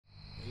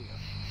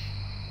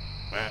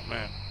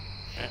I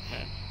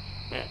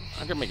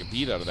can make a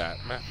beat out of that.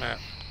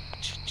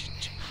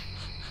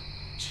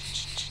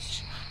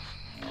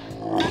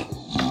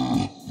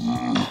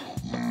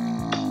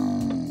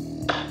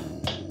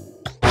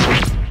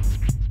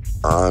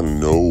 I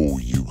know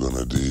you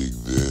gonna dig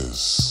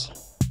this.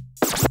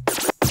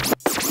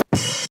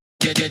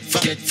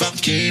 Get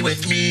funky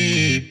with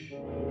me.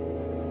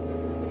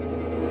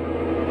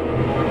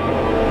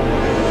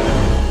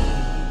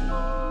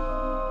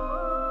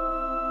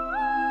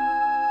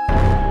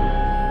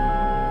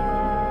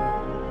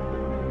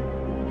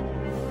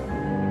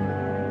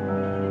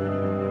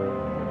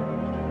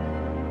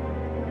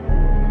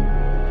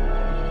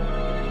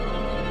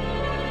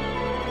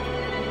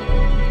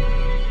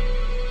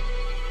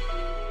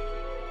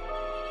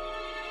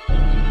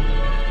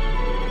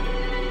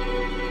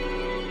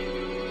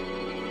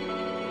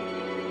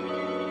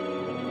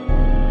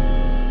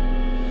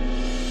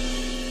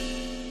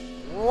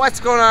 What's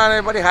going on,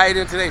 everybody? How you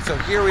doing today? So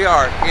here we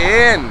are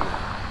in,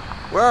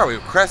 where are we?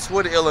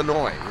 Crestwood,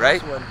 Illinois,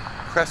 right?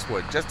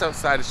 Crestwood, just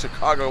outside of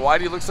Chicago. Why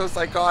do you look so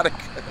psychotic?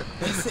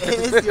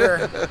 It's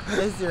your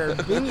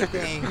bingy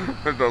thing.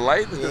 The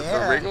light,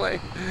 yeah. The ring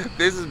light.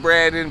 This is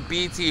Brandon,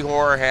 BT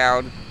Horror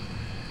Hound.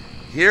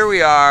 Here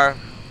we are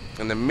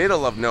in the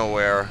middle of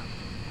nowhere,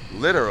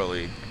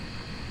 literally,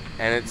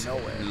 and it's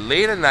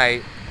late at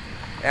night,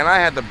 and I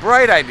had the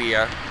bright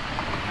idea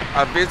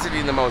of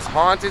visiting the most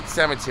haunted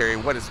cemetery,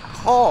 what is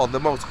called the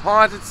most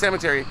haunted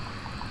cemetery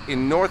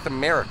in North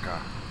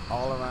America.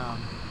 All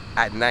around.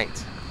 At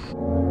night.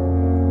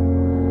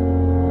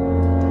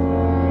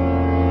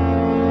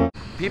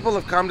 People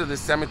have come to this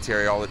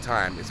cemetery all the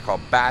time. It's called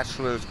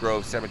Bachelors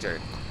Grove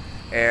Cemetery.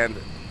 And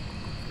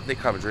they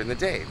come during the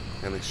day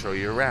and they show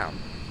you around.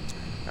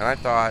 And I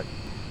thought,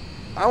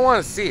 I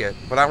want to see it,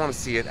 but I want to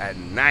see it at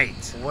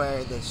night.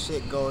 Where the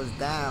shit goes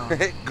down.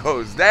 It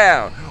goes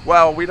down.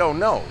 Well, we don't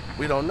know.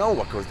 We don't know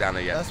what goes down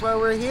there yet. That's why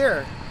we're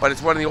here. But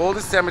it's one of the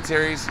oldest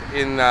cemeteries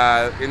in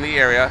the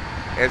area.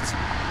 It's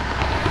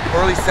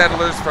early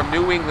settlers from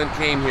New England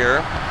came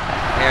here.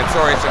 And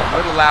sorry, it's a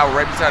little loud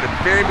right beside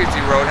a very busy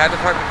road. Had to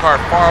park the car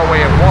far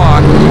away and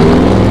walk.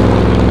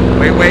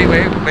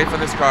 Wait for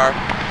this car.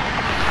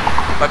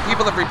 But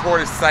people have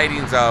reported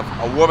sightings of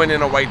a woman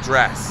in a white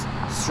dress,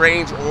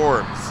 strange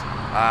orbs,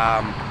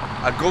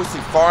 a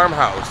ghostly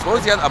farmhouse. What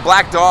was the other? A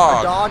black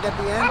dog. A dog at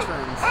the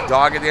entrance.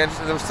 Dog at the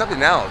entrance. There was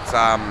something else.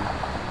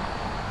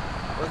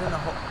 Wasn't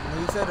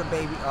you said a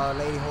baby,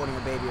 lady holding a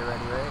baby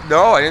already, right?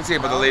 No, I didn't see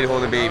it, but the lady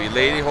holding a baby.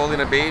 Lady holding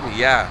a baby,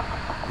 yeah.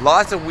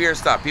 Lots of weird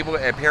stuff. People,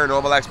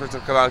 paranormal experts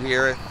have come out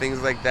here,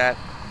 things like that.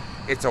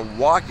 It's a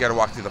walk. You got to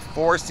walk through the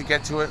forest to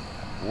get to it.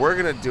 We're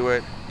gonna do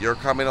it. You're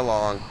coming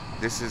along.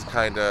 This is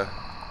kind of.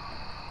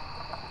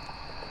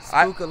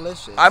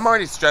 Spookalicious. I'm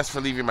already stressed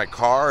for leaving my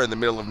car in the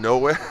middle of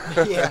nowhere.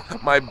 Yeah.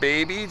 My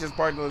baby just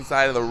parked on the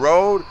side of the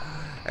road,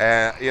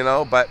 you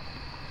know. But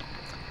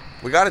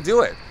we got to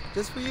do it.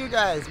 Just for you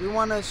guys. We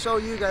want to show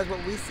you guys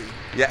what we see.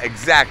 Yeah,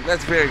 exactly.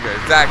 That's very good.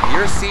 Exactly.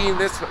 You're seeing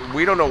this.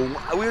 We don't know.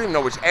 We don't even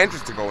know which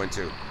entrance to go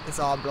into. It's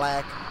all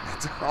black.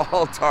 It's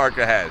all dark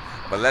ahead.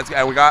 But let's go.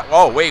 And we got.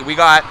 Oh wait, we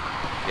got.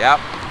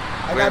 Yep.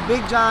 I got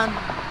Big John.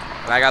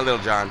 And I got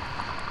Little John.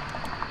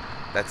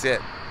 That's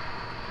it.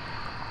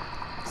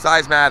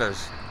 Size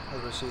matters.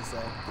 That's what she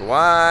said.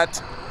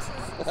 What?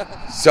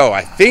 So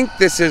I think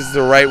this is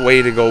the right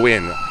way to go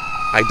in.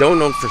 I don't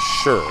know for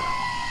sure.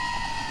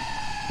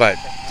 But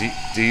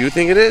do you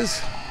think it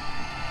is?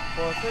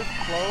 Well, if it's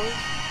closed,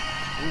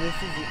 and this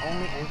is the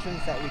only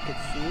entrance that we could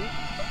see.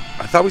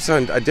 I thought we saw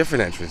a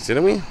different entrance,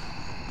 didn't we?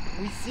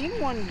 We've seen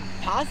one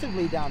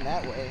possibly down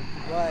that way,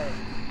 but...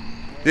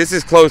 This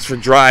is closed for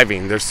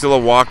driving. There's still a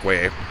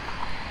walkway.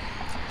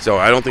 So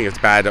I don't think it's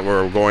bad that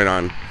we're going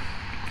on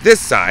this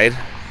side.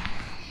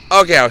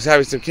 Okay, I was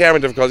having some camera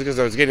difficulty because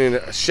I was getting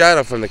a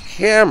shadow from the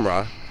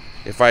camera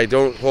if I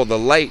don't hold the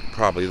light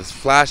properly, this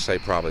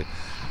flashlight properly.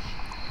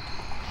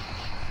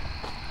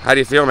 How do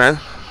you feel, man?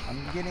 I'm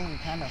getting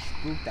kind of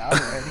spooked out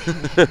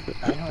already.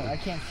 I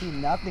can't see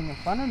nothing in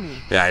front of me.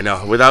 Yeah, I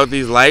know. Without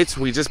these lights,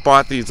 we just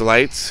bought these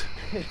lights.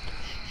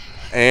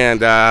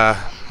 And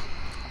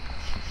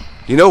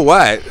you know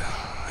what?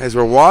 As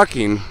we're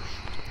walking,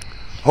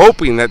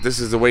 hoping that this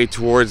is the way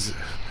towards...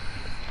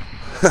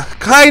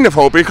 kind of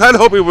hoping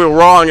we're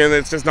wrong and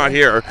it's just not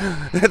here.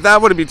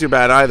 That wouldn't be too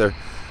bad either.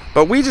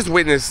 But we just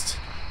witnessed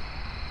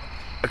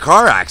a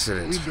car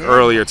accident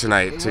earlier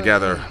tonight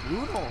together.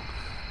 Brutal.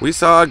 We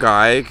saw a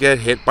guy get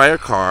hit by a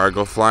car,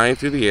 go flying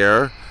through the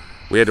air.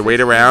 We had to wait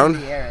around.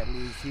 In the air, at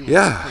least. He was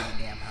Yeah. pretty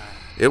damn high.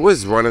 It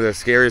was one of the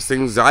scariest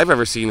things I've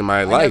ever seen in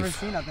my life. I've never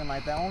seen nothing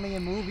like that, only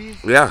in movies.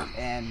 Yeah.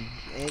 And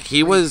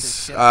He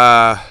was,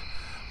 a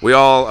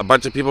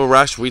bunch of people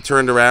rushed. We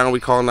turned around.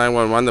 We called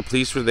 911. The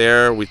police were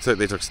there.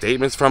 They took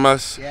statements from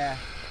us. Yeah.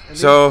 At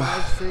So,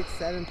 5, 6,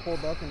 7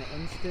 pulled up in an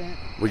instant.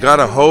 we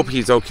gotta hope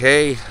he's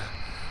okay.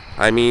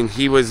 I mean,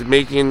 he was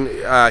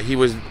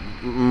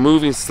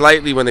moving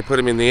slightly when they put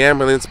him in the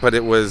ambulance, but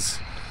it was,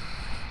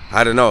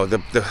 I don't know. The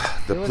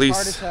police,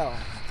 hard to tell.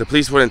 the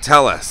police wouldn't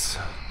tell us,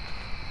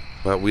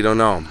 but we don't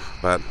know.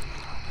 But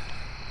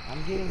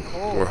I'm getting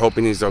cold. We're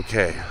hoping he's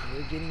okay.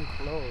 We're getting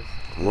close.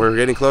 We're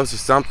getting close to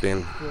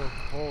something. I feel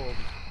cold.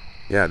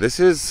 Yeah, this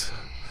is,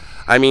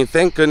 I mean,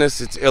 thank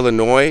goodness it's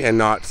Illinois and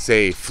not,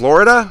 say,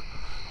 Florida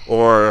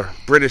or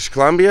British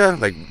Columbia,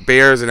 like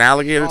bears and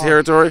alligator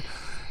territory.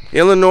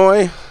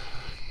 Illinois,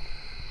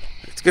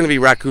 it's going to be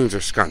raccoons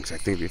or skunks, I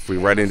think, if we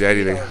run into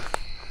anything.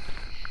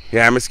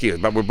 Yeah, mosquitoes,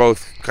 but we're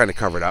both kind of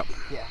covered up.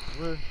 Yeah,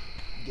 we're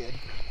good.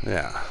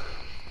 Yeah.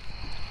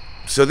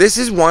 So this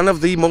is one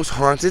of the most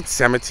haunted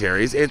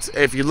cemeteries. It's,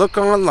 if you look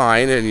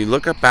online and you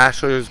look up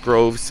Bachelors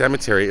Grove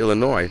Cemetery,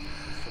 Illinois, It's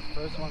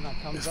the first one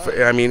that comes up.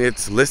 I mean,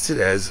 it's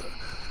listed as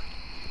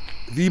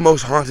the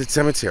most haunted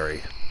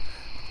cemetery.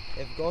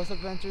 If Ghost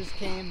Adventures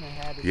came, it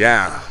had to be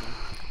Yeah. something.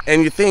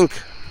 And you think,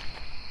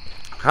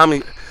 how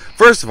many,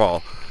 first of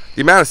all,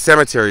 the amount of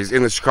cemeteries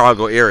in the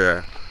Chicago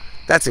area,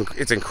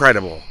 it's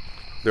incredible.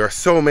 There are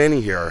so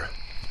many here.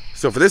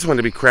 So for this one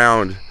to be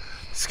crowned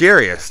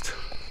scariest,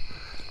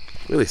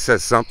 really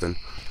says something.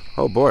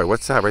 Oh boy,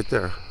 what's that right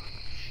there?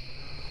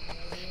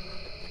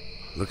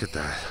 Look at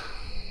that.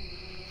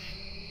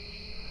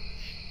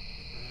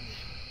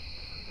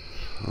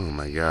 Oh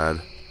my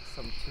God.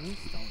 Some tombstones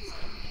coming up.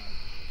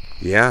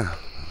 Yeah,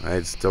 I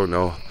just don't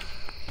know.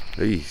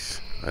 Eesh,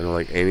 I don't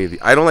like any of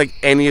I don't like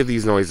any of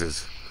these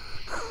noises.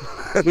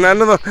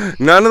 none of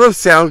them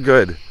sound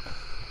good.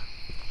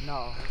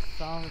 No, it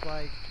sounds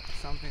like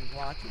something's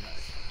watching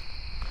us.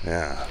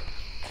 Yeah.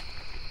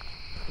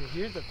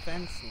 Here's a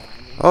fence line.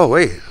 Oh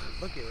wait,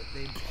 Look at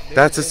it.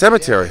 That's a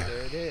cemetery. Yeah,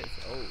 there it is.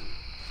 Oh,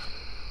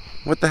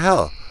 what the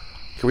hell?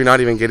 Can we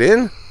not even get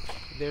in?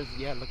 look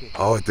at.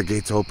 Oh, the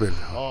gate's open.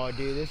 Oh,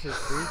 dude, this is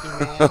freaky,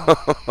 man.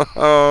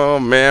 Oh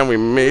man, we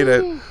made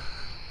it.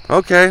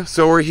 Okay,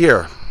 so we're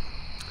here.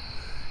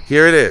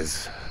 Here it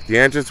is, the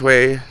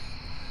entranceway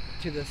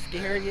To the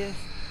scariest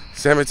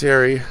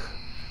cemetery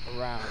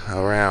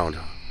around.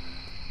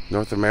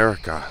 North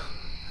America.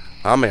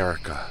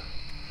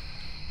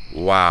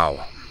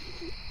 Wow.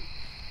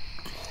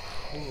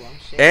 Ooh, I'm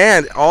shaking.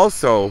 And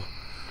also,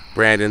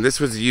 Brandon, this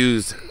was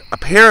used,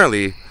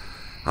 apparently,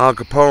 Al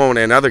Capone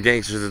and other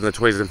gangsters in the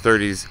 20s and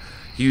 30s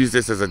used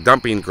this as a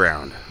dumping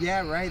ground.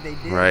 Yeah, right, they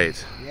did.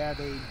 Right. Yeah,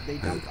 they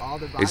dumped all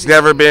the bodies. It's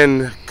never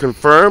been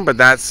confirmed, but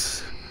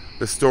that's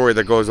the story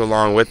that goes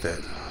along with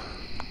it.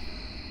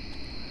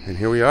 And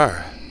here we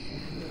are.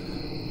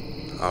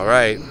 All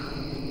right.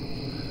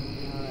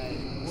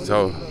 Alright.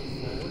 So,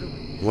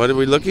 what are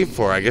we looking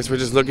for? I guess we're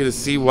just looking to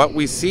see what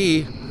we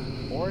see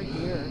Or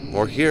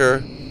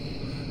here.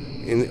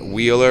 in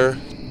Wheeler,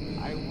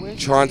 I wish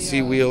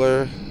Chauncey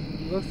Wheeler.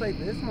 Looks like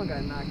this one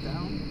got knocked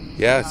down.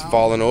 Yeah, it's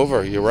fallen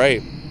over. You're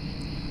right.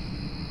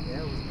 Yeah,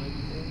 it was right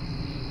there.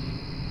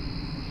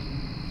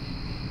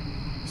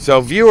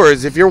 So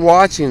viewers, if you're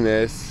watching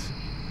this,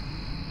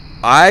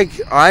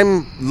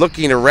 I'm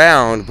looking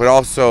around, but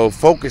also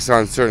focus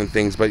on certain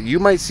things, but you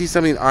might see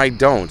something I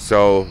don't.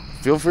 So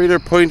feel free to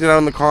point it out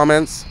in the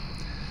comments.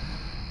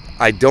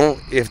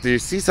 If you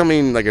see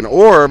something like an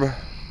orb,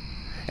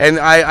 and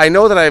I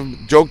know that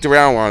I've joked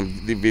around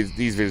on these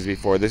videos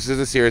before. This is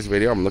a serious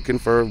video. I'm looking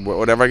for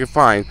whatever I can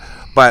find.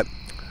 But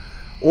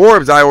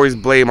orbs I always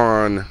blame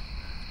on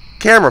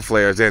camera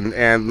flares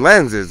and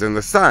lenses and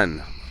the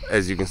sun.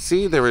 As you can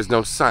see, there is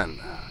no sun.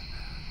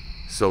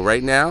 So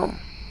right now,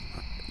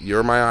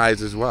 you're my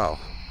eyes as well.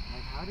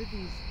 Like, how did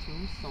these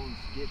tombstones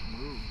get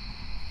moved?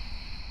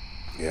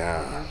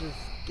 Yeah. They're just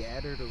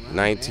scattered around.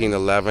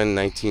 1911,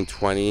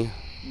 1920.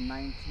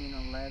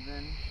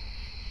 1911.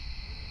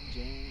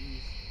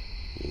 James.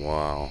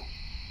 Wow.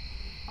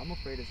 I'm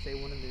afraid to say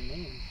one of their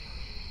names.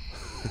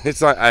 It's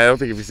not. I don't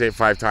think if you say it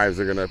 5 times,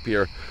 they're gonna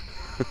appear.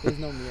 There's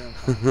no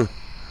mirror.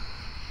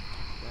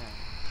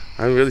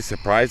 I'm really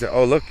surprised.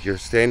 Oh, look, you're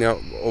standing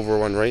out over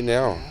one right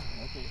now.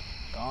 Yeah, okay.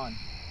 Gone.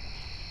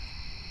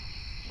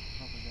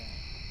 What was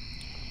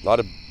that? A lot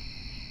of.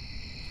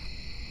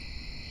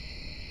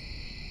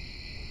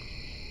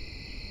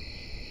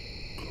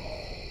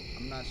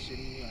 I'm not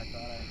shitting you. I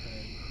thought I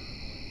heard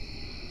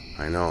a voice.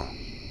 I know.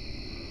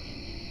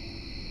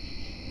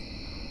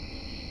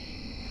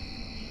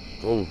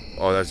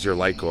 Oh, that's your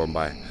light going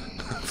by. I'm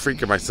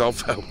freaking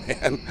myself out,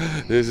 man.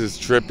 This is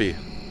trippy.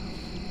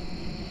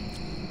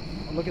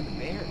 Oh, look at the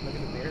bear. Look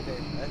at the bear there.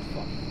 That's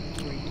fucking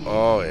freaky.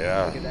 Oh,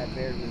 yeah. Look at that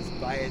bear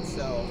just by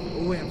itself.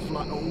 Ooh, and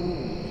fly.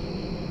 Ooh.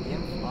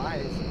 And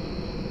flies.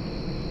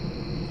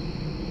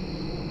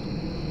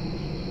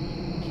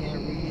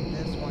 Can't read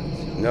this one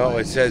too. No,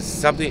 much. it says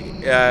something.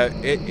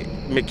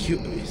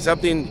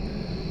 Something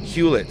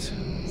Hewlett.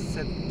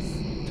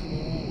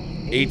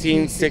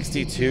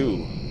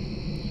 1862.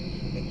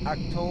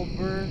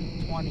 October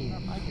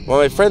 20th. Well,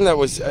 my friend I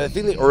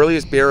think the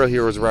earliest burial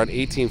here was around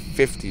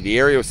 1850. The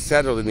area was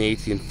settled in the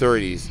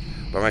 1830s,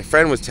 but my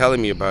friend was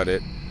telling me about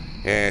it,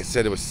 and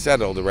said it was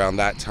settled around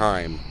that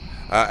time.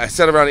 I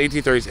said around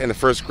 1830s, and the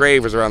first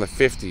grave was around the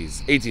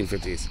 50s,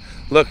 1850s.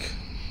 Look,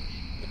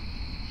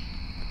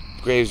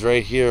 graves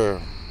right here.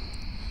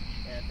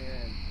 Yeah,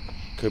 there.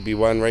 Could be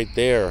one right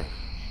there.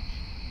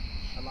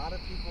 A lot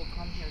of people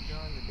come here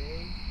during the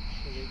day,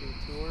 so they do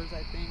tours,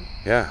 I think.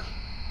 Yeah.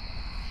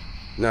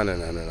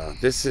 No.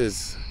 This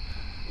is,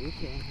 We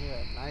came here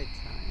at nighttime.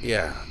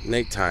 yeah,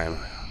 nighttime.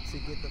 To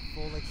get the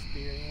full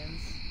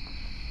experience.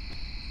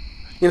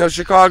 You know,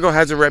 Chicago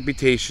has a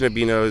reputation of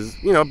being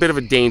a bit of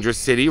a dangerous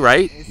city,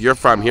 right? You're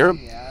from here.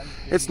 Yeah,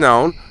 It's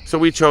known. So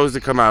we chose to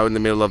come out in the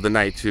middle of the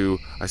night to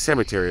a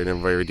cemetery in a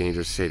very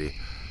dangerous city.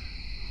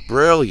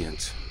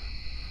 Brilliant.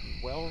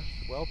 well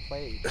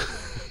played.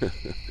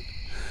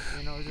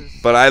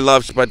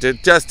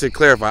 Just to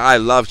clarify, I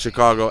love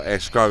Chicago,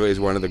 and Chicago is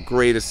one of the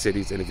greatest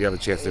cities. And if you have a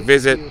chance to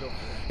visit, Beautiful.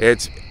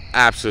 it's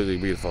absolutely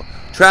beautiful.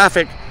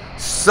 Traffic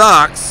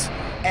sucks,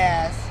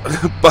 Ass.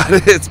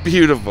 but it's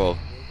beautiful.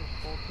 There's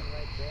a Fulton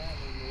right there,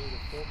 and there's a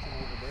Fulton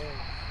over there.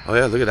 Oh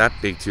yeah, look at that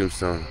big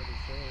tombstone. What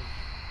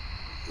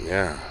it says.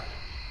 Yeah.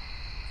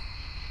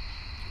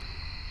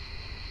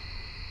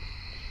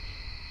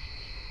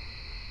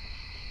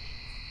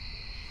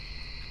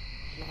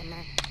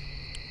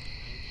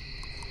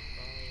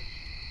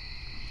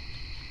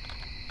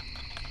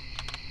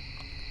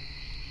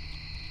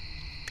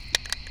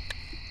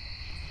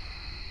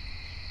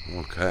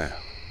 Okay.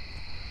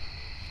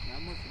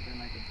 That must have been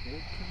like a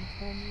big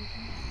tombstone, maybe?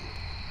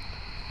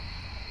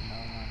 No, I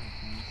don't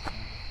think so.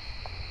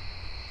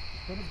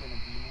 It could have been a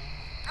Dino.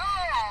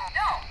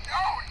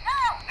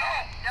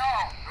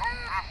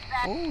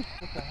 Oh,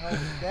 what the hell is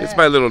that? It's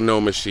my little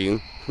no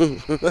machine. Your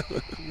little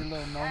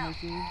no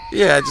machine?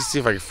 Yeah, just see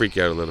if I can freak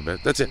you out a little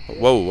bit. That's it.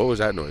 Whoa, what was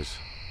that noise?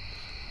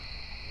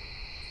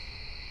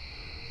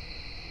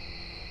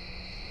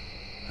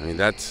 I mean,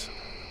 that's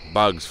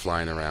bugs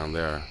flying around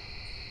there.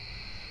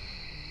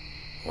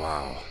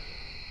 Wow.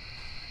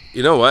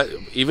 You know what?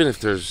 Even if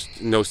there's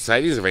no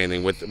sightings of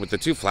anything, with the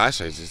two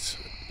flashlights,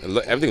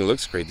 everything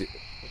looks great.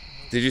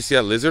 Did you see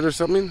that lizard or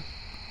something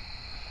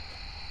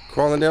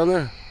crawling down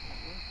there?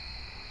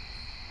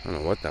 I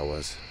don't know what that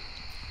was.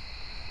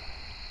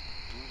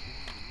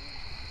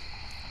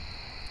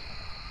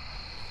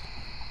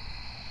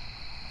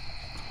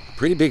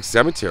 Pretty big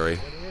cemetery.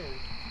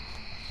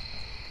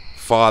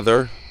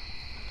 Father.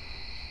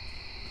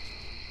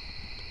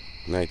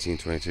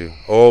 1922.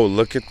 Oh,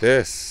 look at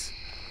this.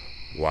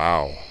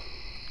 Wow.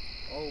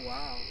 Oh,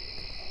 wow.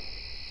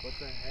 What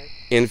the heck?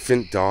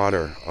 Infant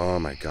daughter. Oh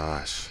my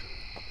gosh.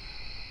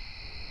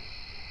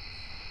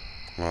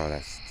 Oh,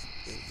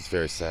 it's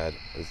very sad.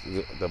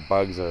 The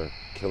bugs are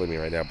killing me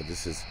right now, but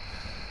this is...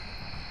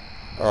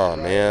 Oh,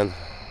 man.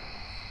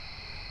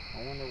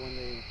 I wonder when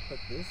they put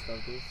this stuff.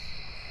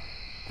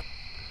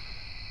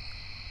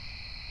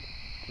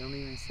 They don't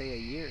even say a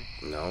year.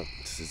 No,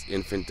 this is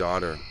infant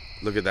daughter.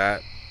 Look at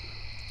that.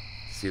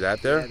 See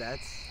that there? Yeah,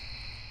 that's...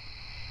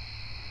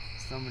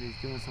 Somebody's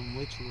doing some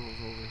rituals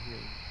over here.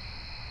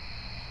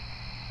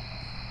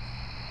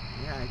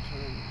 Yeah, I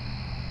can.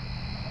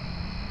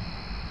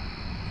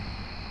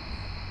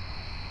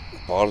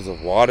 Bottles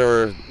of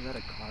water. Is that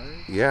a card?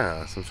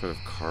 Yeah, some sort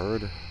of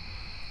card.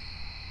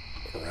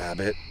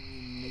 Rabbit.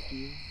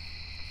 Mickey.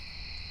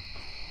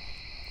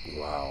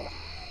 Wow.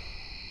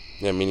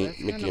 Yeah, That's Mickey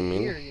kinda and Minnie.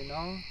 weird, you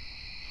know?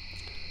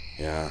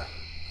 Yeah.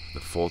 The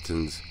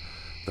Fultons.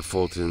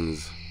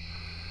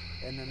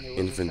 And then there was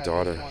Infant this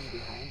daughter. one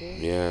behind it.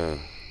 Yeah.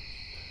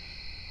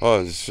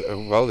 Oh,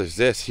 well, there's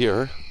this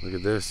here. Look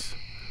at this.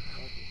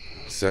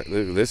 Look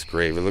at this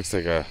grave. It looks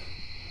like a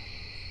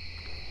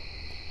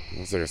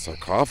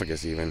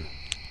sarcophagus even.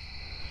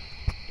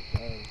 I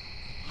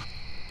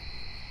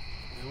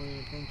don't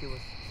even think it was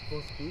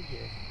supposed to be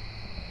here.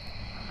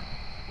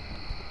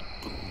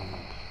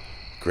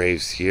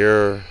 Graves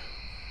here,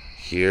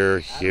 I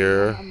don't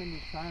know how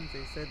many times they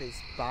said they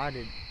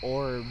spotted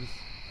orbs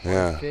or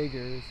Yeah.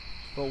 figures,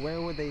 but where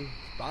would they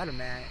spot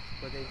them at?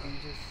 Would they be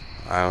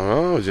just I don't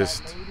know, that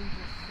just lady just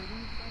sitting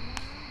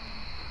somewhere?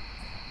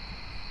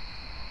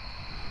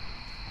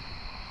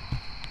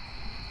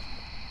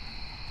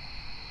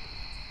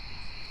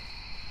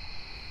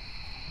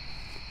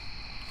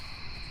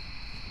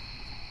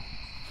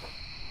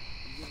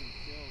 I'm getting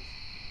chills.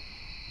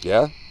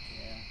 yeah.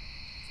 Yeah.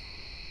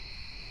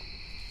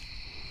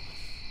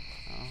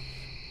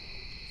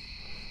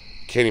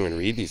 Can't even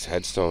read these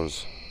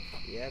headstones.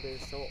 Yeah, they're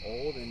so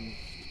old and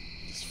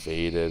Just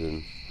faded,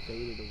 and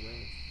faded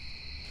away.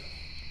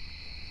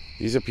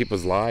 these are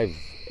people's lives,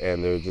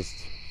 and they're just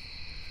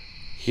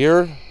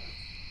here,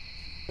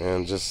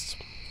 and just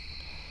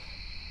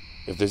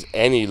if there's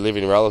any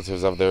living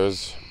relatives of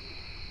theirs,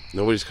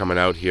 nobody's coming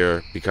out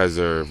here because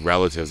they're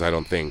relatives. I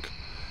don't think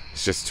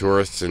it's just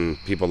tourists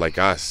and people like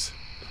us,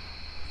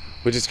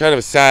 which is kind of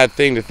a sad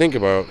thing to think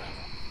about,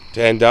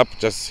 to end up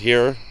just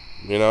here,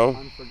 you know.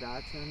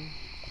 Unforgotten.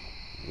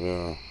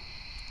 Yeah.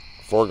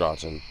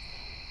 Forgotten.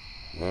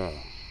 Yeah. I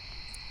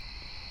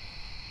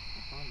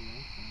found the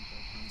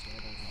entrance, I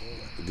think, right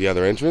over there. The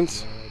other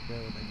entrance? Yeah, right there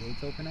where the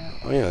gates open at.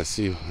 Oh yeah, let's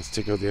see. Let's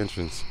check out the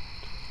entrance.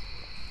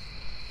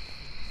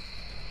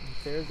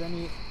 If there's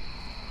any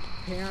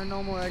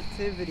paranormal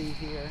activity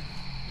here,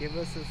 give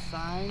us a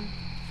sign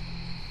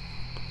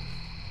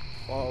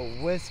or a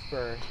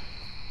whisper.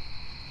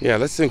 Yeah,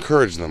 let's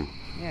encourage them.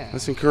 Yeah.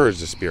 Let's encourage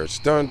the spirits.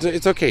 Don't.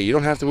 It's okay. You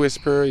don't have to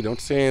whisper. You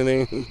don't say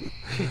anything.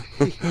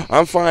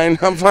 I'm fine.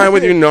 I'm fine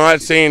with you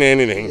not saying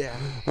anything. Yeah.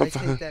 I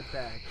take that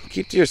back.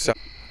 Keep to yourself.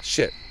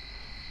 Shit.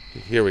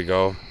 Here we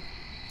go.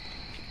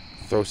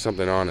 Throw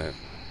something on it.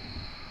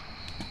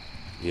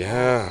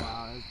 Yeah. Oh,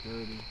 wow, that's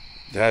dirty.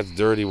 That's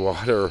dirty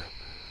water.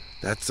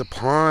 That's a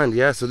pond.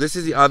 Yeah. So this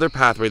is the other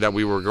pathway that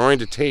we were going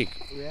to take.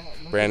 Yeah.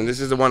 Brandon,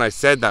 this is the one I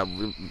said that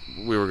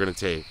we were going to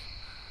take.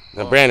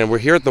 Now, Brandon, we're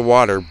here at the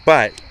water,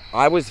 but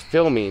I was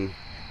filming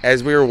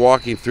as we were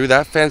walking through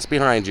that fence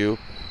behind you.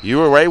 You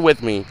were right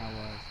with me.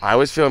 I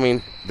was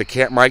filming.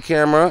 My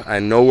camera,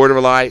 and no word of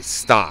a lie,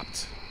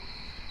 stopped.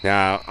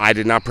 Now, I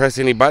did not press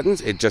any buttons.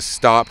 It just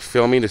stopped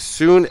filming as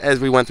soon as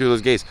we went through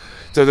those gates.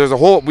 So there's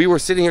we were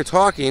sitting here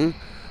talking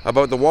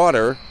about the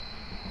water,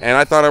 and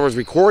I thought I was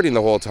recording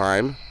the whole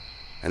time,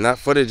 and that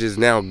footage is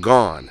now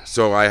gone.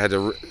 So I had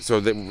to,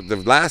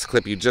 the last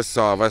clip you just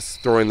saw of us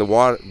throwing the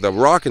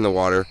rock in the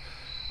water,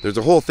 there's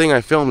a whole thing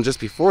I filmed just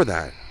before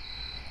that.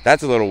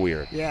 That's a little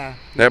weird. Yeah.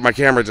 That my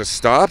camera just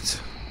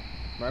stopped.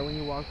 Right when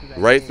you walked through that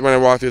Right gate. when I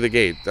walked through the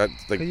gate. That's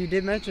like. Because you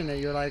did mention that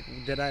you're like,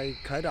 did I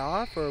cut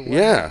off or what?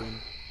 Yeah. happened?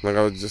 Like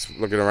I was just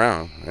looking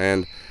around,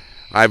 and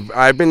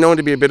I've been known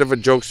to be a bit of a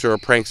jokester or a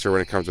prankster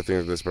when it comes to things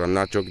like this, but I'm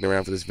not joking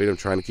around for this video. I'm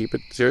trying to keep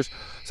it serious.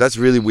 So that's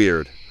really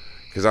weird,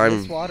 because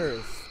This water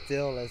is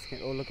still as.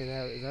 Oh, look at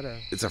that! Is that a?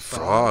 It's a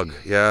frog.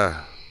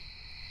 Yeah.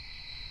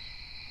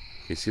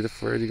 You see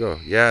where'd you go?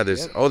 Yeah.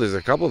 There's there's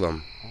a couple of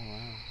them. Oh wow.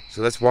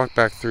 So let's walk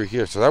back through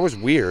here. So that was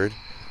weird,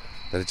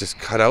 that it just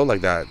cut out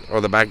like that. Oh,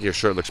 the back of your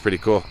shirt looks pretty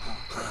cool.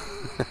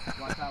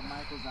 Watch out,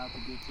 Michael's out to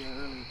get you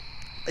early.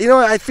 You know,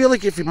 I feel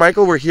like if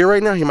Michael were here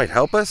right now, he might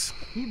help us.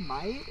 He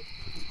might.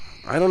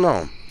 I don't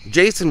know.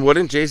 Jason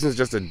wouldn't. Jason's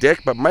just a dick.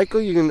 But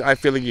Michael, I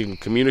feel like you can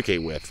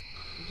communicate with.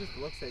 He just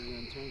looks at you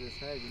and turns his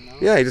head, you know?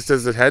 Yeah, he just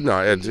does the head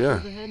nod. He Yeah.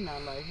 does the head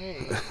nod like, hey.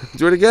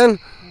 Do it again?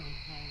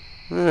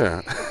 Hey,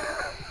 Yeah.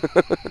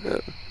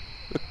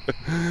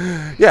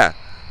 Yeah.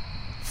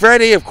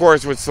 Freddy, of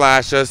course, would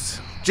slash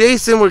us.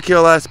 Jason would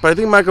kill us. But I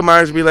think Michael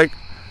Myers would be like,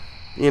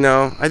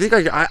 I think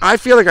I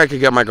feel like I could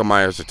get Michael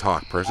Myers to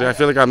talk, personally. I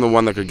feel like I'm the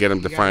one that could get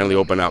him to finally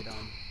open up.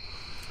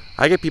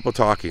 I get people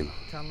talking.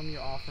 Tell him you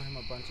offer him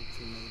a bunch of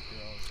teenage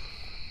girls.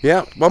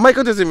 Yeah. Well,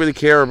 Michael doesn't really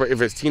care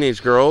if it's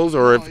teenage girls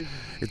or if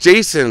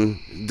Jason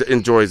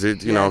enjoys it,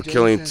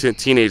 killing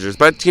teenagers,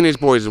 but teenage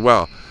boys as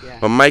well. Yeah.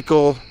 But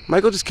Michael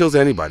just kills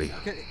anybody.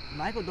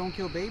 Michael don't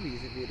kill babies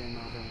if you didn't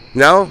know that.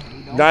 No,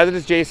 neither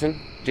does Jason.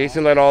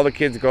 Jason let all the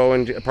kids go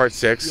in part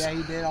 6. Yeah,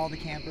 he did all the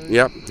campers.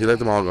 Yep, he let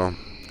them all go.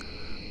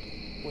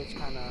 Which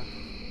kind of,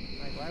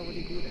 like, why would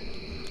he do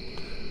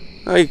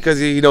that? Because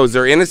he knows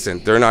they're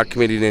innocent. They're not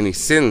committing any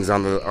sins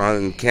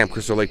on Camp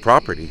Crystal Lake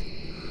property.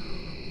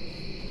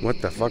 What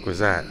the fuck was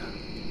that? You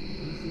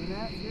see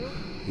that too?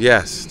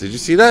 Yes. Did you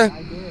see that? I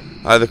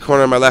did. Out of the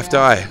corner of my left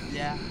eye.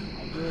 Yeah,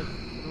 I did. It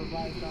was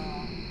like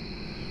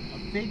a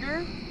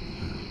figure.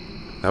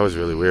 That was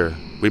really weird.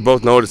 We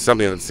both noticed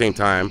something at the same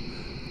time.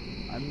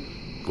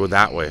 Go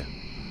that way.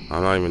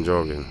 I'm not even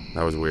joking.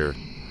 That was weird.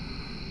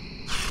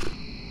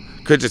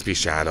 Could just be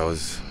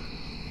shadows.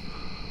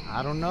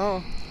 I don't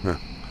know. Huh.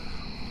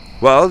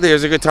 Well,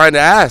 there's a good time to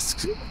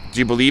ask. Do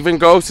you believe in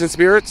ghosts and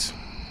spirits?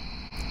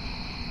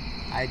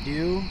 I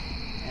do,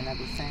 and at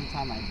the same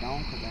time I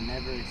don't, because I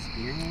never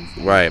experienced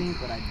anything. Right.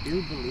 But I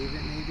do believe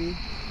it, maybe.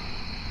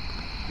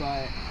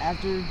 But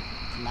after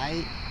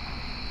tonight,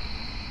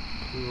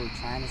 we were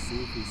trying to see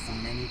if we've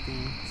seen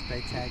anything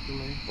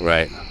spectacular.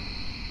 Right.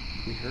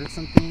 We heard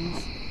some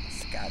things.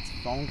 Scott's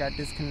phone got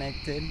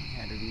disconnected.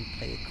 Had to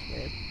replay a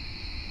clip.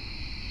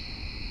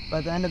 But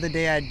at the end of the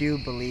day, I do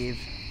believe.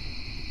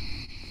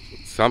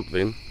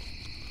 Something.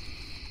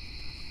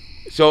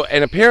 So,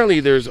 and apparently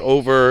there's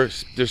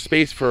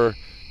space for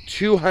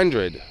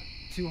 200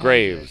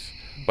 graves,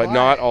 but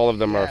not all of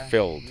them are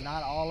filled.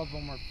 Not all of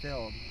them are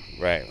filled.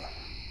 Right.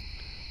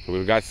 So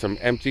we've got some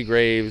empty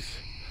graves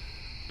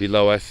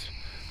below us,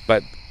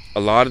 but a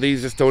lot of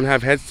these just don't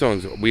have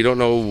headstones. We don't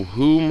know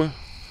whom.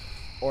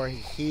 Or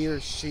he or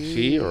she.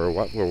 She or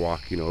what we're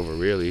walking over,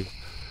 really.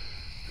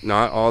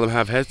 Not all of them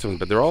have headstones,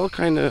 but they're all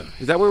kind of...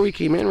 Is that where we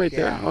came in right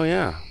there? Oh,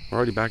 yeah. We're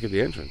already back at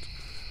the entrance.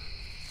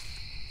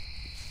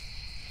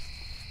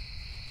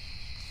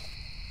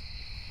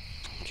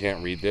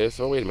 Can't read this.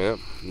 Oh, wait a minute.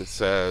 This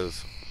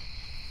says...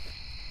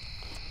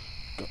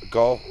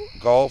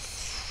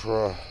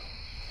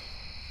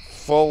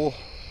 Full...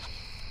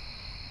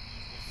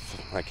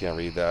 I can't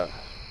read that.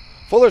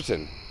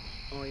 Fullerton.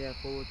 Oh, yeah,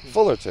 Fullerton.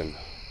 Fullerton.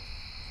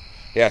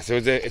 Yeah, so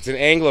it's an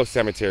Anglo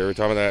cemetery. We're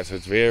talking about that, so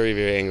it's very,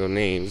 very Anglo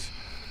names.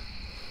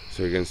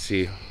 So you're going to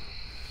see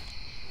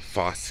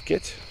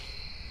Foskett.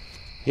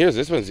 Here's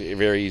this one's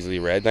very easily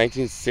read.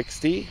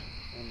 1960.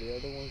 And the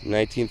other one's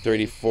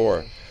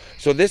 1934.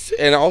 So this,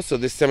 and also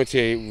this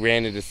cemetery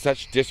ran into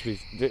such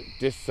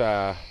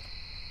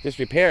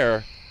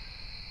disrepair,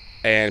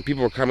 and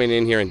people were coming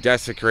in here and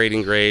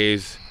desecrating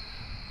graves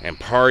and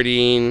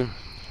partying,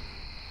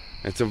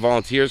 and some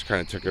volunteers kind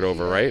of took it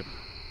over, right?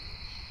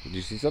 Did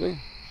you see something?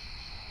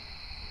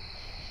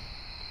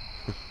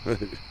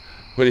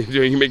 What are you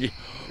doing? You making?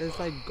 There's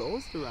like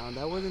ghosts around.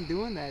 I wasn't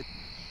doing that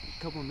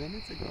a couple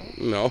minutes ago.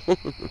 No.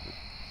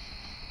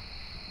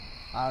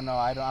 I don't know.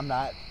 I'm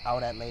not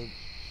out at late.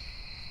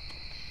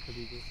 Could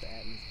be just the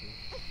atmosphere.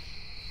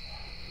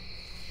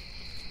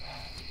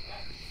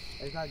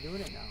 It's not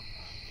doing it now.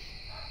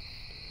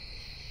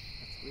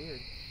 That's weird.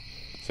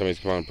 Somebody's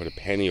come on and put a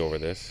penny over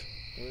this.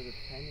 There was a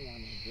penny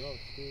on the grill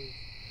too.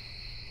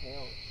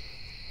 Tail.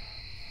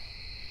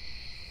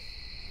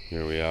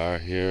 Here we are.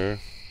 Here.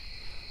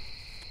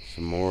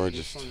 Some more.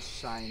 This one's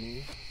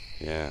shiny.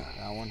 Yeah.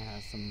 That one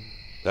has some.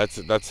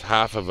 That's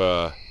half of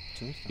a.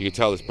 Tombstone. You can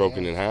tell it's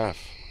broken in half.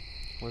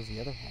 Where's the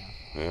other half?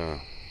 Yeah.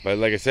 But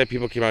like I said,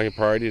 people came out and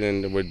partied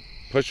and would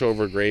push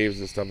over graves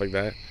and stuff like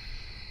that.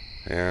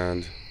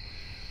 And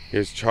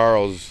here's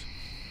Charles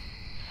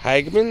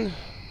Hagman.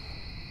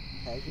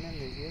 Hagman?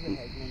 Here's a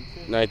Hagman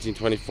too.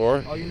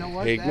 1924. Oh, you know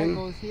what? Hagman. That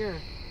goes here.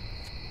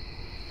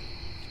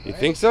 You Right?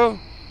 think so?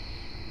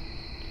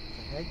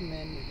 It's a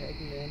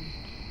Hagman.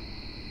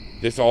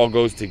 This all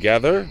goes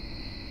together.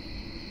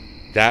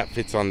 That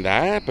fits on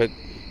that, but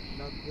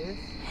Not this.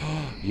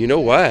 you know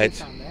what?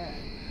 Fits on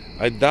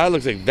that. That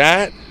looks like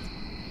that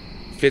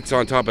fits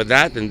on top of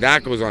that, then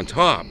that goes on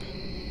top.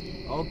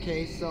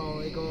 Okay, so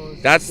it goes.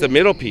 That's the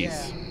middle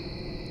piece. Yeah.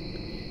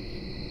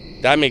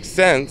 That makes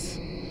sense.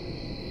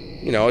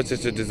 You know, it's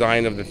just a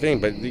design of the thing,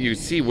 but you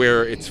see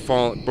where it's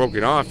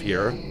broken off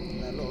here.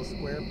 That little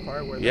square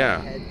part where Yeah.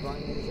 the head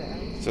bung is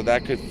at. So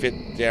that could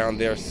fit down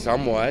there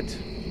somewhat.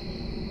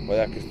 Or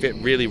that could fit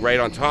really right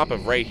on top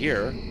of right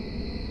here.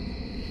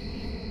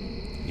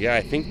 Yeah,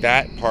 I think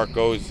that part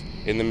goes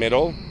in the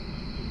middle.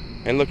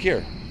 And look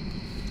here.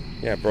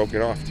 Yeah,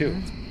 broken off too.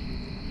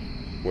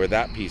 Where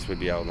that piece would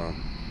be out on.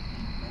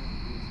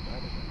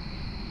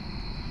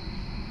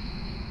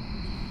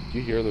 Do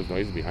you hear those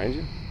noises behind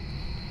you?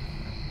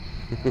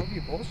 I hope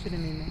you're bullshitting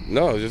me, man.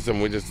 No, it's just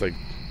we're just like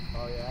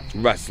Oh yeah.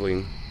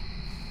 wrestling.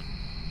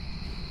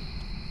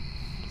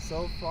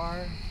 So far,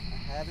 I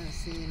haven't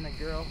seen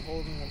a girl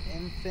holding an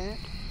infant.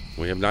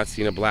 We have not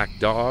seen a black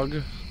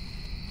dog.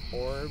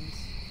 Orbs.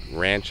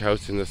 Ranch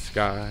house in the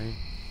sky.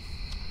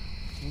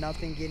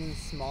 Nothing getting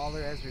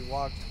smaller as we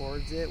walk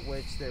towards it,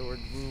 which there were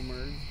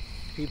rumored.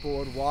 People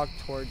would walk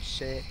towards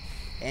shit,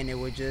 and it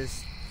would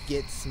just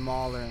get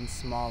smaller and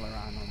smaller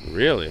on them.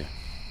 Really?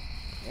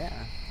 Yeah.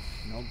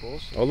 No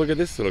bullshit. Oh, look at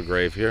this little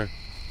grave here.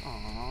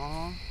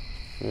 Aww.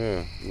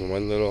 Yeah,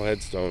 one little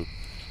headstone.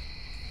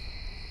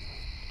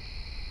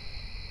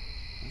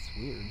 That's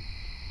weird.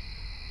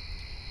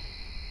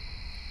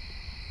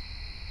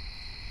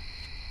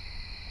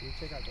 Can we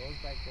check out those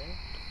back there?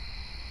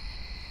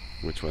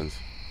 Which ones?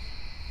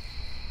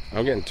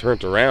 I'm getting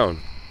turned around.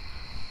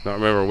 Not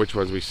remember which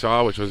ones we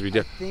saw, which ones we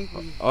did. I think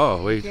we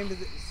Oh, wait. came to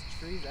this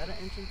tree. Is that an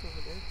entrance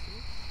over there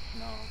too?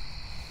 No.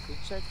 We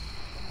checked.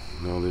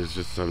 No, there's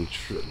just some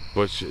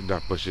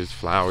not bushes,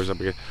 flowers up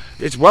again.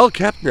 It's well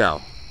kept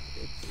now.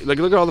 Like,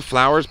 look at all the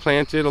flowers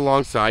planted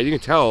alongside. You can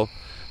tell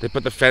they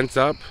put the fence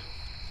up.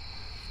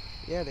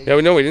 Yeah, they Yeah,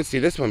 we know we didn't see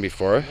this one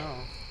before. No.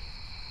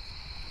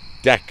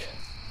 Deck.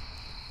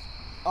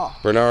 Oh,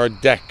 Bernard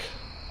Deck.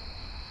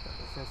 it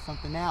says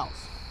something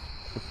else.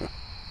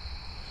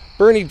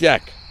 Bernie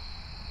Deck.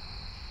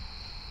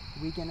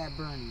 Weekend at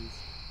Bernie's.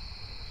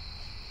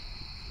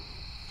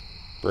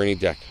 Bernie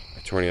Deck,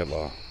 attorney at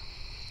law.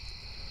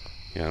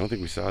 Yeah, I don't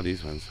think we saw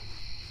these ones.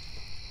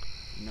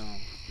 No.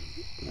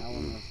 That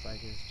one looks like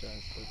it's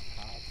just the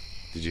top.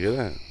 Did you hear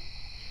that?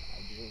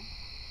 I did.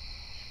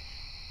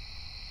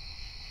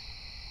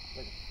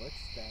 Like a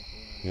footstep.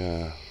 Or...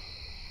 Yeah.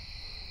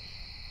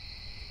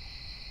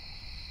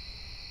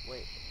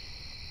 Wait.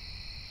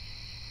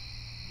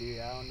 Dude,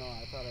 I don't know.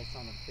 I thought I saw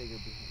a figure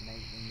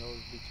between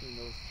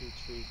those two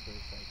trees for a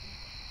second.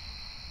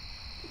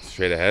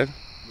 Straight ahead?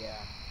 Yeah.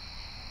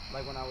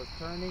 Like when I was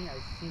turning, I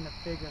seen a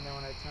figure, and then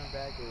when I turned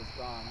back, it was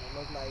gone. It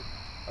looked like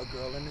a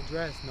girl in a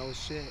dress. No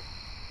shit.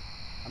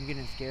 I'm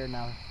getting scared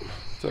now.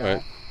 It's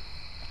alright.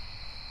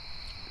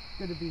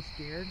 Good to be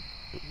scared.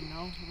 You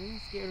know, we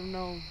ain't scared of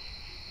no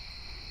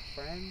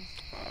friends.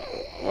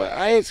 Well,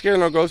 I ain't scared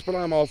of no ghosts, but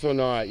I'm also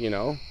not, you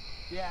know.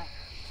 Yeah.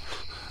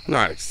 I'm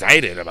not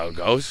excited about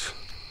ghosts.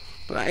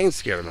 But I ain't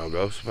scared of no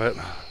ghosts, but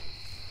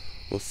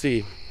we'll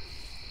see.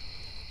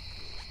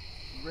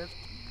 Rip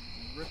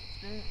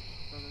it.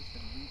 Brother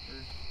said reaper.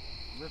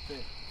 Rip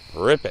it.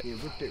 Rip it. Yeah,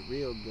 rip it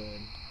real good.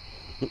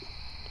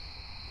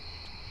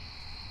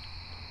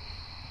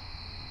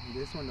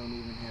 This one don't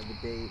even have a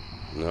date.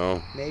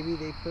 No. Maybe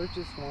they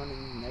purchased one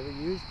and never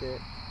used it.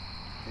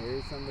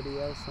 Maybe somebody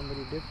else,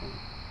 somebody different,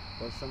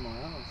 or somewhere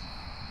else.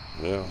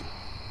 Yeah.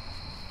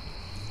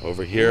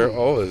 Over here,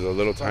 oh, there's a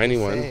little tiny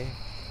one.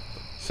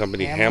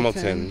 Somebody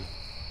Hamilton.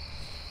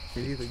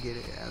 If you could get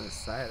it out of the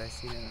side, I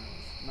seen it on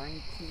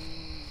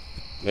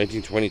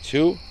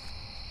 1922.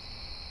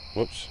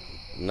 Whoops.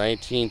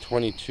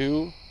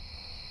 1922.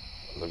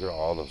 Look at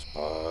all those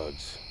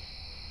bugs.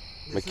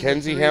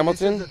 Mackenzie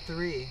Hamilton? This is a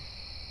 3.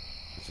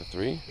 It's a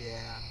 3?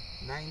 Yeah.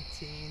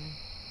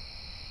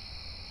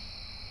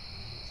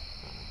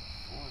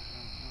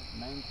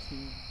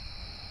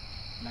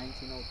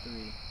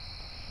 1903.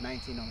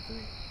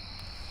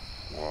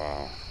 1903.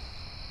 Wow.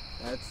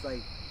 That's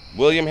like,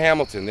 William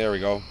Hamilton, there we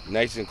go.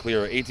 Nice and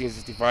clear.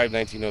 1865,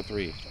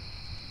 1903.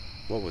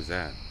 What was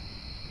that?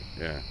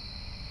 Yeah.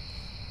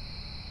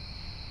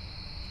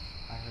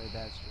 I heard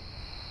that story.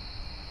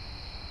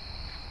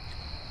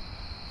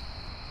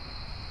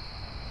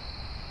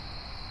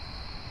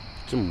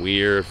 Some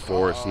weird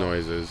forest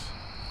noises.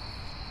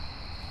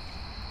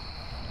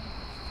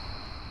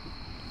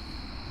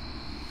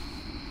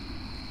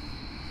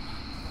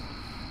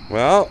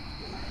 Well,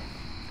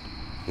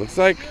 looks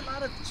like, I see a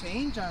lot of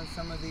change on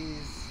some of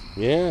these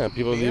yeah,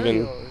 people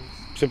even, burials.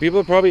 so people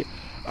are probably,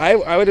 I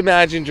would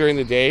imagine during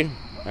the day,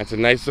 that's a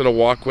nice little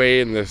walkway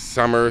in the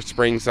summer,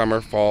 spring,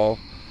 summer, fall.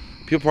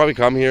 People probably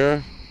come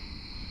here,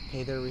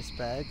 Pay their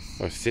respects.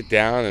 or sit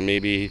down and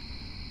maybe,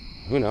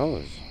 who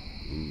knows,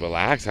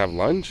 relax, have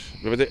lunch.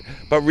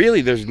 But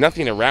really, there's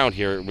nothing around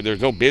here.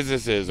 There's no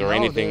businesses or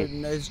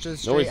anything. It's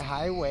just Nobody's- straight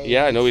highway.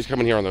 Yeah, nobody's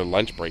coming here on their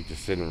lunch break to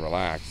sit and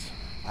relax.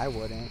 I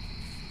wouldn't.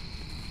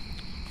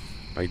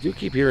 I do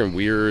keep hearing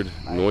weird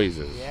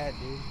noises. Yeah,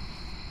 dude.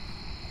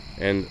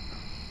 And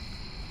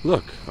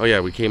look, oh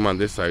yeah, we came on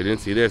this side. We didn't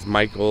see this.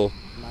 Michael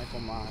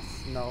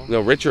Moss.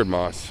 No, Richard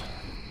Moss.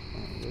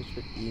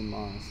 Richard E.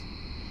 Moss.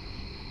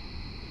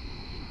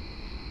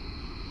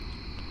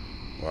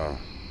 Wow.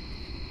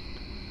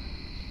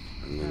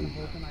 And I'm then,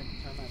 hoping I can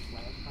turn my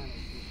flashlight and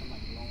see some like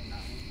glowing out.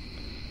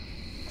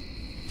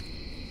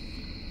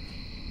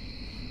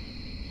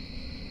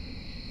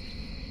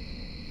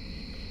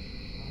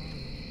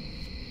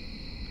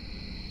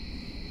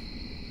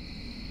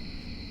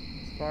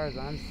 As far as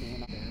I'm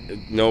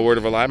seeing, no word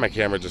of a lie, my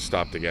camera just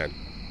stopped again.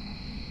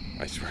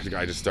 I swear to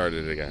God, I just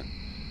started it again.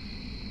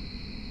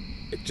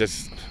 It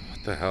just,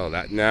 what the hell?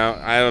 That now,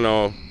 I don't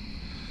know.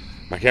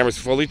 My camera's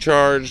fully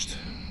charged.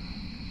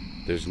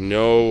 There's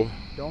no,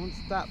 don't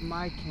stop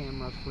my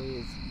camera,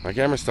 please. my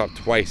camera stopped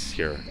twice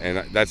here,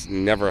 and that's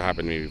never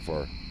happened to me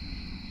before.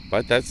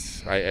 But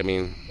that's, I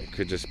mean, it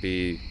could just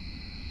be,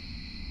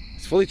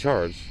 it's fully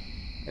charged,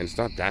 and it's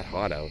not that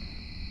hot out.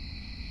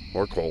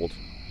 Or cold,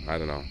 I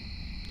don't know.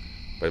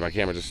 But my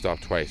camera just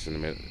stopped twice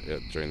in the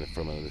during the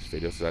filming of this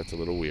video, so that's a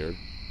little weird.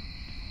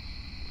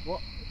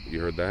 What? You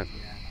heard that?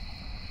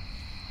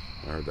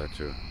 Yeah. I heard that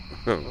too.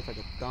 It looks like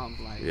a thump,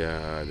 like.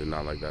 Yeah, I did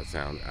not like that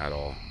sound at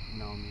all.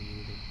 No, me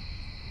neither.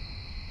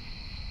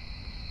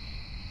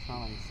 It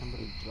sounded like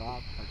somebody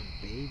dropped like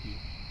a baby.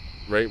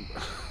 Right?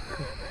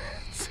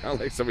 Sound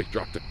like somebody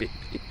dropped a baby.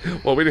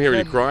 Well, we didn't hear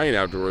any crying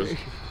afterwards.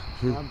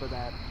 Remember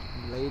that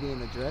lady in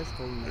the dress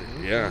holding it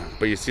in? Yeah,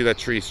 but you see that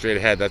tree straight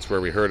ahead, that's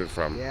where we heard it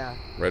from. Yeah.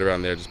 Right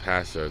around there, just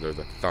past there, there's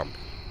a thump.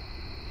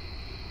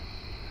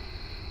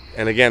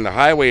 And again, the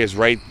highway is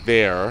right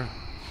there.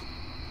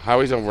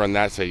 Highway's over on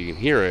that side, you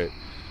can hear it.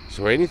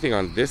 So anything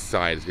on this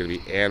side is going to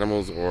be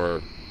animals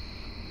or,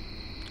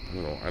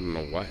 I don't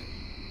know what.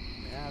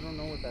 Yeah, I don't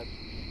know what that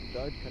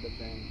thud could have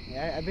been.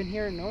 Yeah, I've been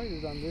hearing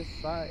noises on this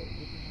side.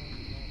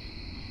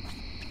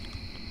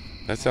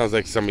 That sounds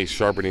like somebody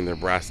sharpening their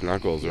brass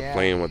knuckles or Yeah.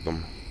 playing with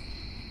them.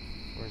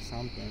 Or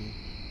something.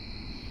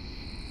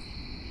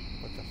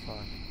 What the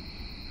fuck?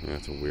 Yeah,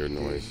 it's a weird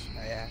noise.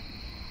 Dude, yeah.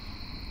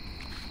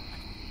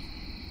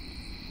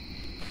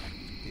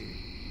 Dude.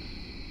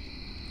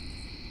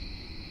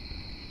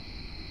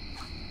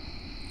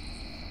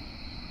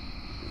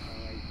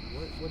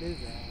 What is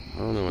that? I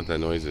don't know what that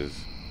noise is.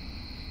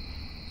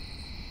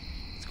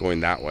 It's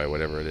going that way,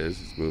 whatever it is.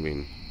 It's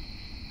moving.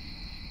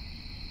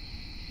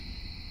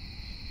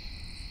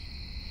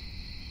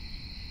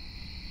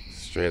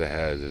 Straight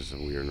ahead, there's a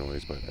weird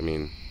noise, but I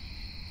mean...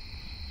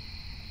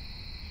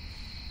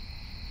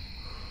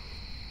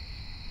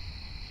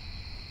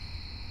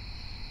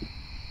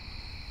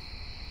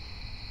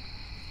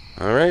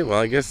 All right, well,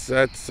 I guess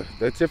that's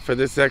it for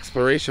this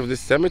exploration of this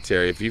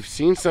cemetery. If you've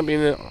seen something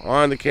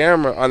on the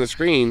camera, on the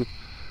screen,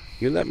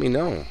 you let me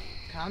know.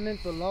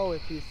 Comment below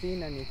if you've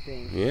seen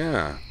anything.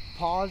 Yeah.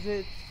 Pause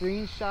it,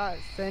 screenshot,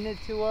 send it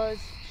to us,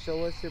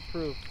 show us your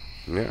proof.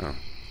 Yeah.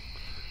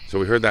 So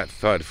we heard that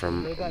thud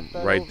from Heard that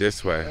thud right over-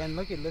 this way. And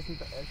look, listen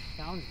to it.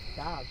 Sound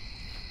stopped.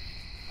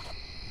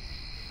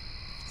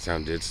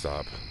 Sound did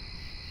stop.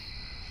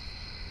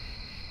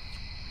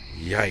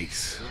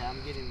 Yikes. Yeah,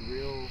 I'm getting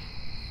real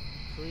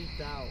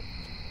freaked out.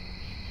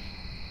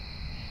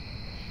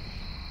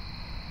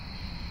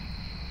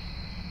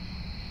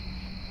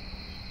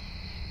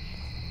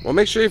 Well,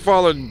 make sure you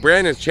follow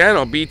Brandon's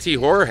channel, BT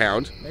Horror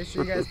Hound. Make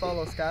sure you guys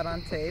follow Scott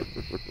on Tape.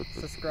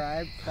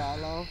 Subscribe,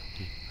 follow.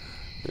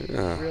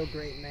 Yeah. Real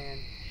great man.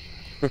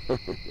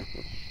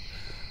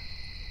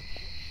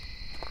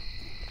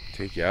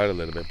 Take you out a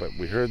little bit, but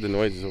we heard the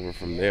noises over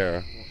from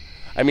there.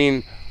 I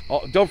mean,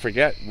 don't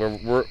forget,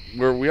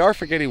 we are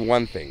forgetting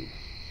one thing.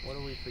 What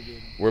are we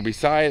forgetting? We're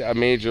beside a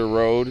major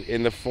road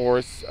in the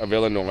forests of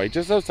Illinois,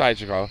 just outside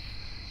Chicago.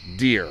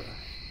 Deer.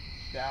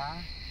 Yeah.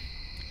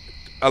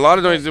 A lot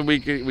of noises we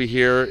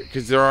hear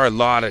because there are a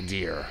lot of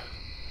deer.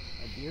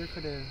 A deer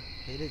could have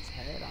hit its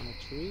head on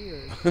a tree,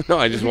 or No,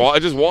 I just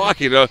walk.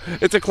 You know,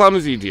 it's a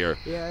clumsy deer.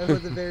 yeah, it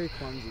was a very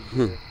clumsy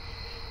deer.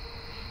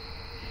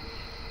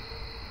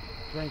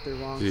 Drank the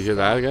wrong Did you hear stuff.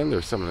 that again?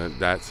 There's something on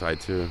that side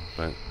too,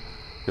 but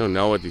you don't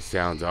know what these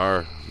sounds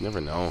are. You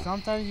never know.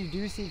 Sometimes you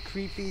do see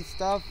creepy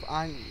stuff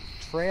on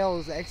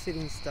trails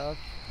exiting stuff,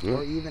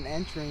 or even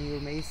entering. You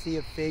may see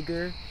a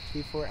figure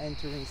before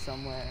entering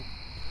somewhere.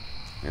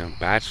 Yeah,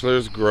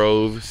 Bachelors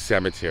Grove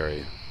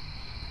Cemetery.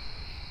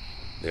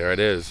 There it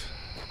is.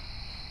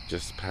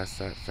 Just past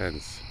that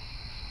fence.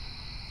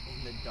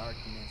 In the darkness.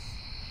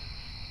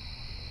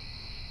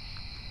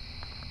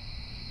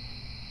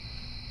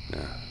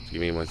 Yeah,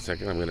 give me 1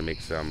 second. I'm gonna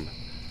make some.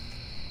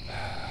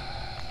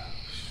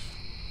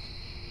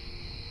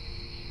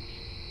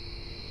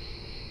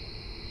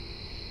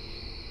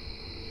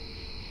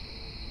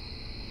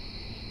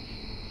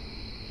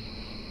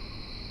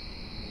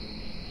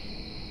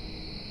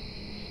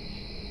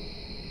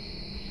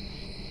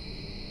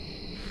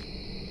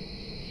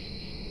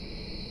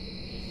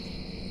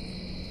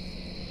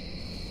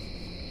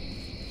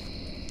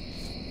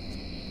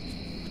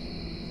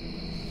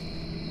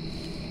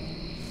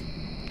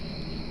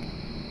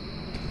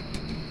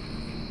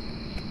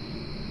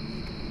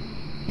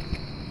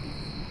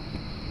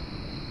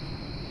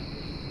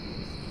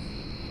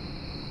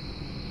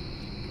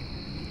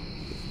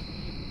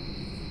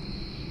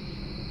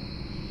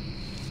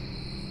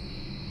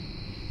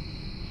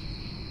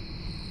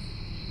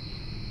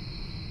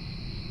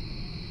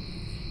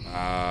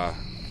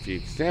 If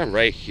you stand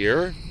right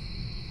here,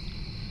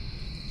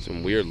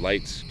 some weird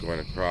lights going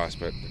across,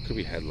 but there could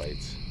be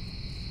headlights.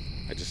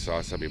 I just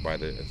saw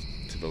somebody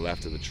to the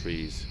left of the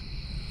trees.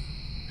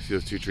 See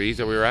those two trees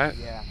that we were at?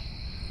 Yeah.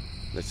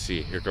 Let's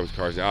see. Here comes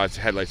cars. Oh, it's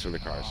headlights from the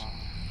cars.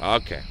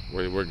 Okay,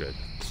 we're good.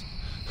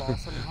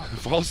 False alarm.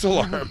 False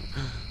alarm.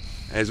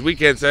 As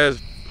Weekend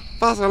says,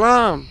 false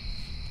alarm.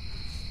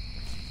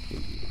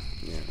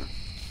 Yeah.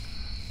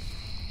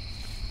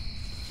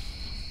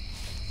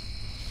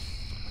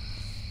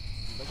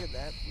 Look at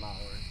that flower.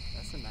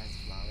 That's a nice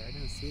flower. I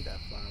didn't see that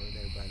flower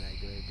there by that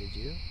grave, did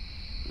you?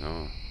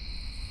 No.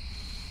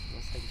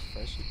 Looks like it's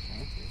freshly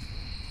planted.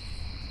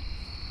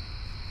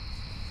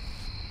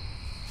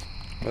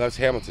 Well, that's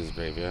Hamilton's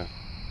grave, yeah.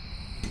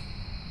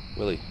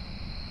 Willie.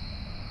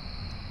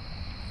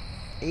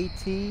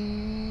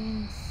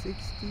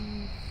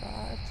 1865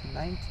 to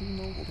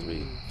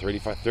 1903.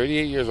 35,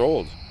 38 years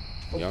old.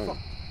 Oh, Young. fuck.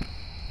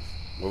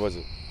 What was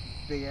it?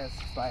 Big ass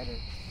spider.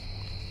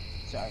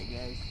 Sorry,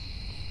 guys.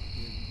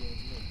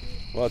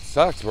 Well, it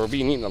sucks. We're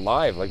being eaten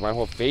alive. Like, my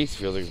whole face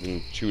feels like it's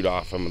been chewed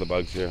off from the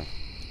bugs here.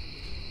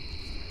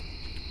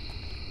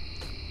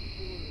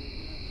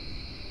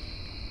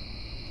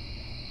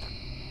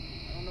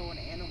 I don't know an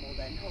animal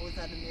that knows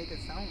how to make a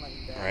sound like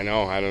that. I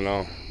know. I don't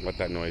know what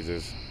that noise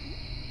is.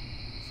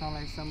 Sound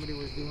like somebody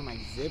was doing like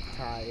zip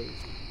ties.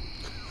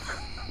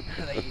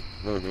 Like,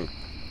 well,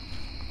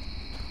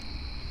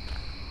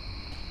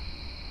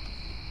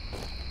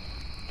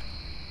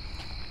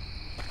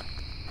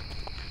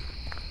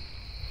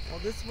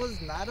 this was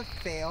not a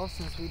fail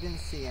since we didn't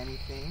see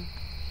anything.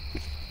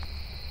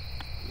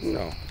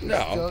 No.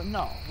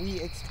 No, we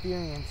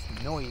experienced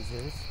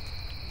noises.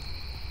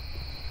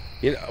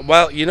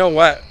 Well, you know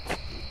what?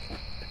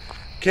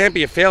 Can't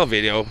be a fail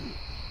video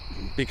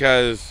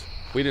because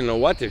we didn't know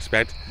what to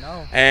expect.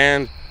 No.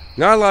 And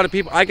not a lot of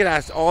people. I get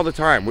asked all the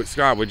time,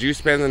 Scott, would you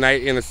spend the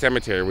night in a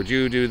cemetery? Would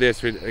you do this?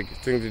 Things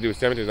to do with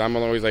cemeteries? I'm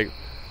always like,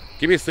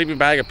 give me a sleeping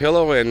bag, a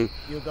pillow, and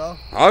You go?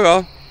 I'll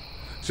go.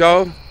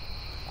 So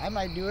I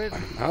might do it.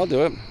 I'll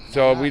do it.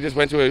 So we just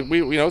went to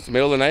it's the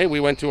middle of the night. We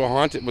went to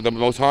the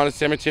most haunted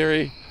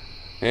cemetery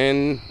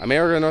in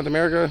America, North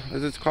America,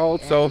 as it's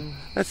called. So And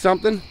that's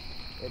something.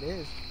 it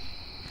is.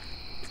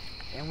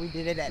 And we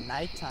did it at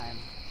nighttime.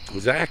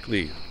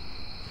 Exactly.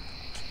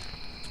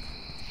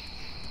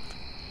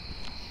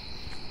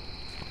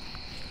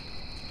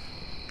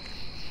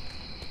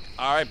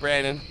 All right,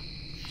 Brandon.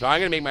 So I'm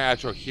gonna make my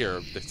outro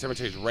here. The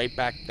cemetery's right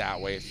back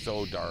that way. It's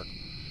so dark.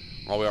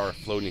 All we are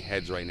floating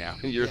heads right now.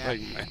 You're Yeah.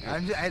 like,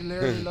 I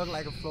literally look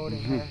like a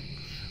floating head.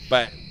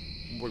 but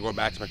we're going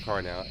back to my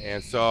car now.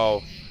 And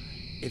so,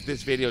 if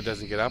this video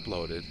doesn't get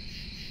uploaded,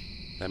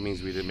 that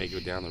means we didn't make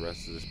it down the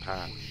rest of this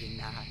path. We did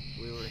not.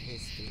 We were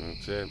history.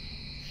 That's it.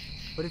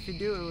 But if you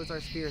do, it was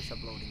our spirits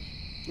uploading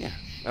it. Yeah.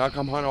 And I'll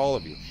come hunt all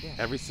of you. Yeah.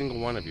 Every single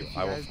one of you. If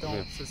you guys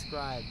don't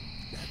subscribe,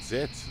 That's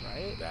it.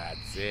 right?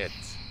 That's it.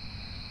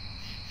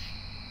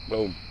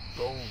 Boom.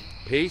 Boom.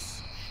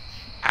 Peace.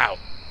 Out.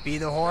 Be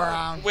the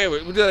whorehound. Wait,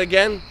 we'll do that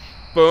again.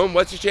 Boom.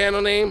 What's your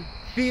channel name?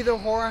 Be the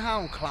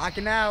whorehound.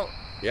 Clocking out.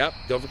 Yep.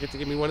 Don't forget to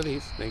give me one of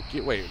these. Thank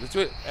you. Wait, let's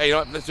do it. Hey, you know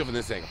what? Let's do it for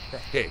this angle.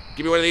 Hey,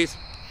 give me one of these.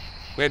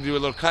 We had to do a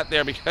little cut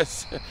there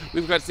because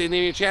we forgot to say the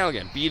name of your channel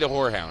again. Be the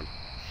whorehound.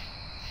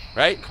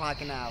 Right?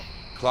 Clocking out.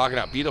 Clocking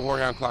out. Be the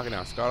whorehound. Clocking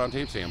out. Scott on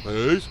tape saying,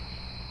 peace.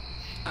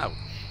 Out.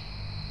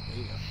 There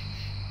you go.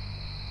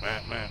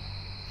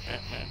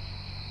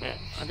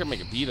 I can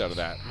make a beat out of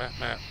that.